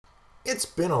It's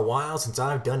been a while since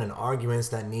I've done an Arguments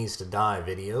That Needs to Die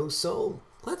video, so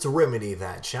let's remedy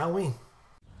that, shall we?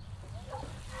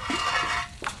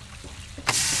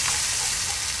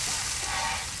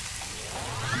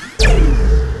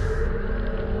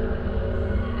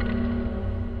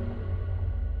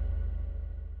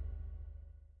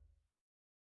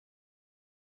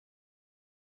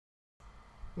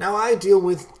 Now, I deal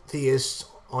with theists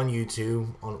on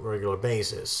YouTube on a regular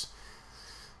basis,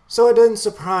 so it doesn't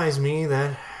surprise me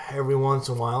that every once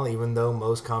in a while, even though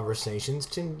most conversations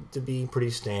tend to be pretty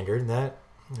standard, that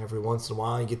every once in a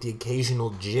while you get the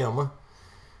occasional gem,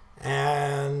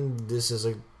 and this is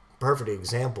a perfect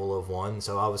example of one.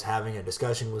 So I was having a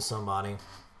discussion with somebody,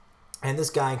 and this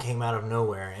guy came out of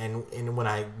nowhere, and when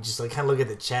I just like kind of look at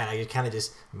the chat, I kind of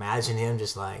just imagine him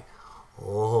just like,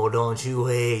 "Oh, don't you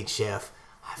wait, chef.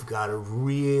 I've got a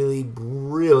really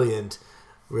brilliant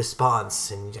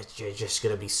response, and you're just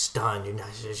gonna be stunned. You're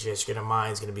not just gonna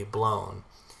mind's gonna be blown."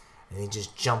 And he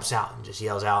just jumps out and just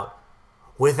yells out,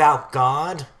 "Without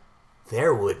God,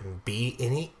 there wouldn't be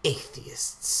any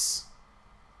atheists."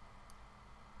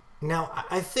 Now,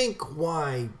 I think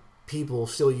why people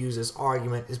still use this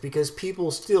argument is because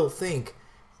people still think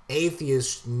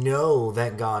atheists know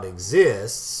that God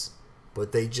exists,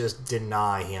 but they just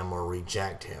deny him or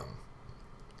reject him.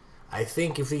 I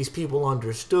think if these people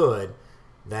understood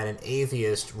that an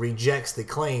atheist rejects the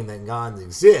claim that God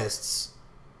exists,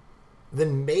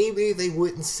 then maybe they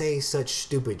wouldn't say such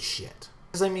stupid shit.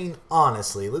 Because, I mean,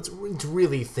 honestly, let's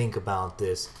really think about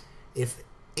this. If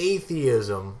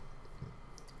atheism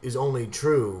is only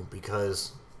true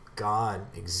because God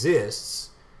exists,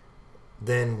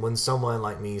 then when someone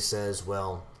like me says,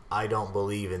 well, I don't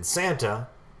believe in Santa,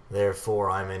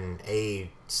 therefore I'm an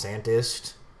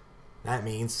a-Santist, that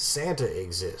means Santa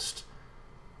exists.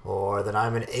 Or that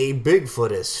I'm an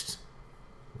a-Bigfootist,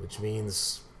 which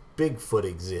means Bigfoot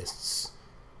exists.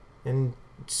 And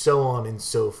so on and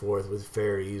so forth with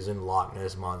fairies and Loch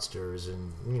Ness monsters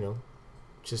and,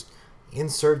 just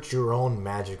insert your own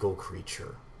magical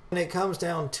creature. When it comes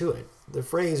down to it, the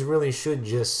phrase really should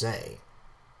just say,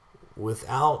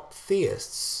 without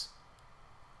theists,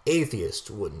 atheists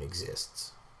wouldn't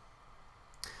exist.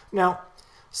 Now,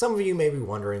 some of you may be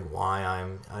wondering why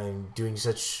I'm doing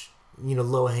such,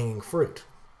 low-hanging fruit.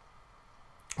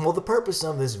 Well, the purpose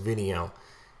of this video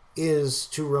is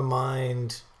to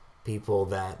remind people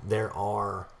that there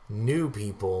are new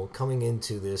people coming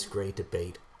into this great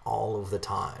debate all of the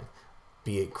time,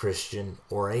 be it Christian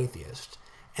or atheist.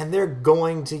 And they're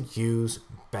going to use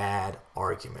bad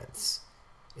arguments.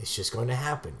 It's just going to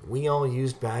happen. We all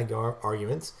use bad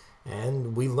arguments,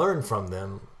 and we learn from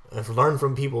them. Learn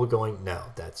from people going, no,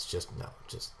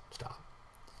 just stop.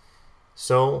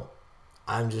 So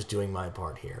I'm just doing my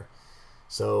part here.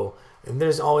 So, and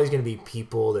there's always going to be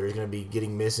people that are going to be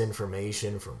getting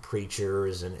misinformation from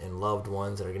preachers and loved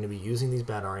ones that are going to be using these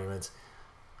bad arguments.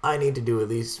 I need to do at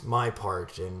least my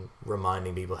part in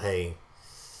reminding people, hey,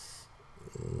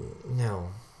 no,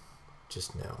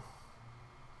 just no.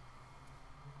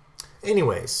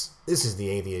 Anyways, this is the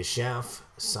Atheist Chef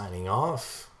signing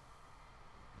off.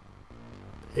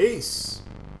 Peace.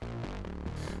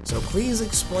 So please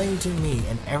explain to me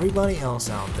and everybody else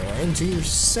out there, and to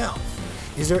yourself,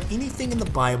 is there anything in the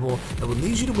Bible that would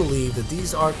lead you to believe that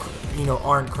these are,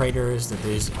 aren't craters, that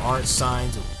these aren't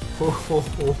signs of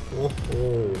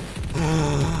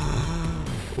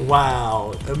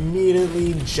wow,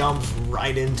 immediately jumps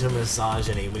right into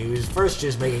misogyny when he was first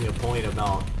just making a point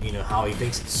about, how he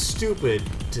thinks it's stupid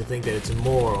to think that it's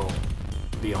immoral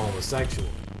to be homosexual.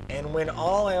 And when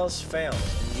all else fails,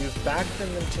 and you've backed them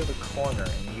into the corner,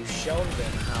 and you've shown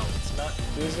them how it's not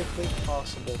physically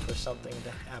possible for something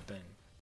to happen,